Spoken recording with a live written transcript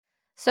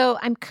So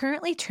I'm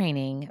currently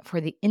training for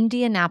the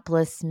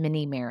Indianapolis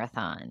Mini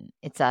Marathon.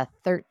 It's a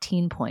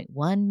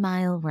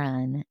 13.1-mile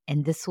run,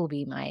 and this will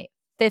be my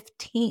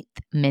 15th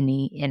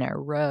mini in a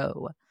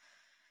row.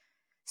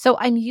 So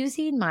I'm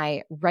using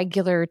my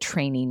regular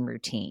training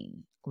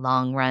routine,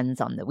 long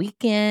runs on the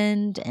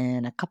weekend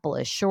and a couple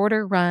of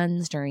shorter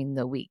runs during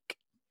the week.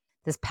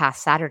 This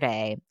past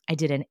Saturday, I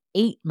did an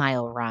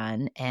 8-mile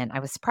run, and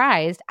I was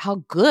surprised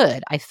how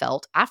good I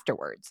felt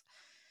afterwards.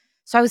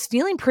 So I was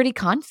feeling pretty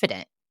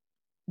confident.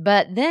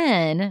 But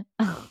then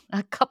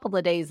a couple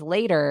of days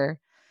later,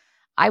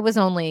 I was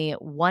only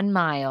 1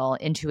 mile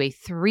into a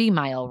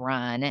 3-mile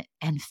run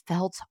and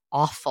felt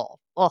awful.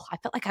 Oh, I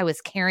felt like I was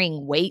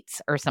carrying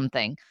weights or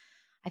something.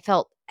 I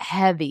felt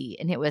heavy,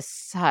 and it was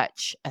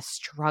such a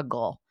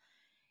struggle.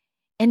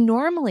 And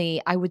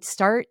normally, I would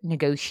start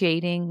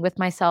negotiating with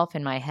myself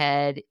in my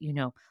head,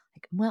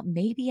 like, well,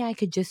 maybe I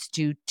could just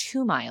do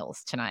 2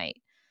 miles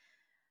tonight.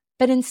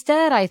 But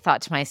instead, I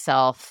thought to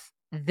myself,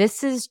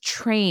 this is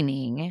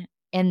training,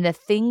 and the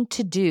thing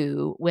to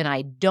do when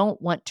I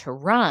don't want to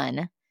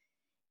run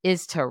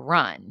is to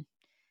run.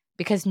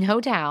 Because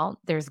no doubt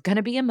there's going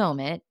to be a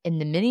moment in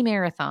the mini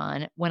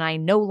marathon when I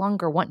no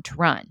longer want to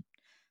run.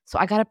 So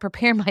I got to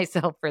prepare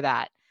myself for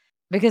that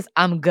because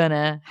I'm going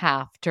to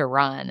have to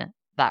run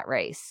that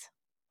race.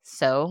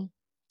 So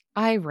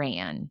I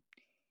ran.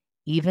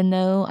 Even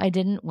though I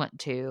didn't want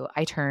to,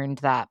 I turned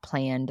that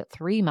planned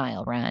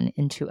 3-mile run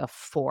into a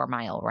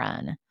 4-mile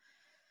run.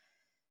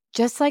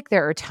 Just like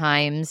there are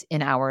times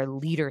in our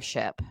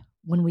leadership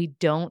when we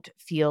don't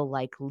feel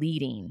like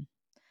leading,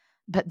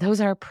 but those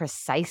are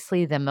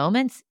precisely the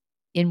moments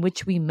in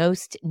which we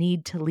most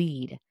need to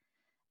lead.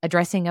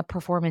 Addressing a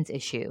performance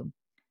issue,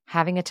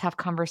 having a tough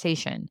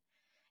conversation,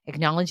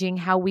 acknowledging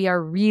how we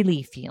are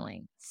really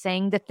feeling,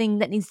 saying the thing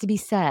that needs to be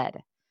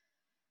said.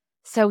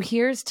 So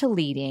here's to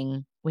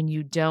leading when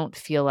you don't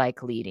feel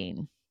like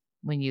leading,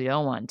 when you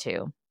don't want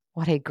to.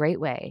 What a great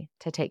way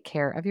to take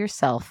care of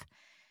yourself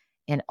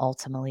and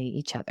ultimately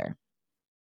each other.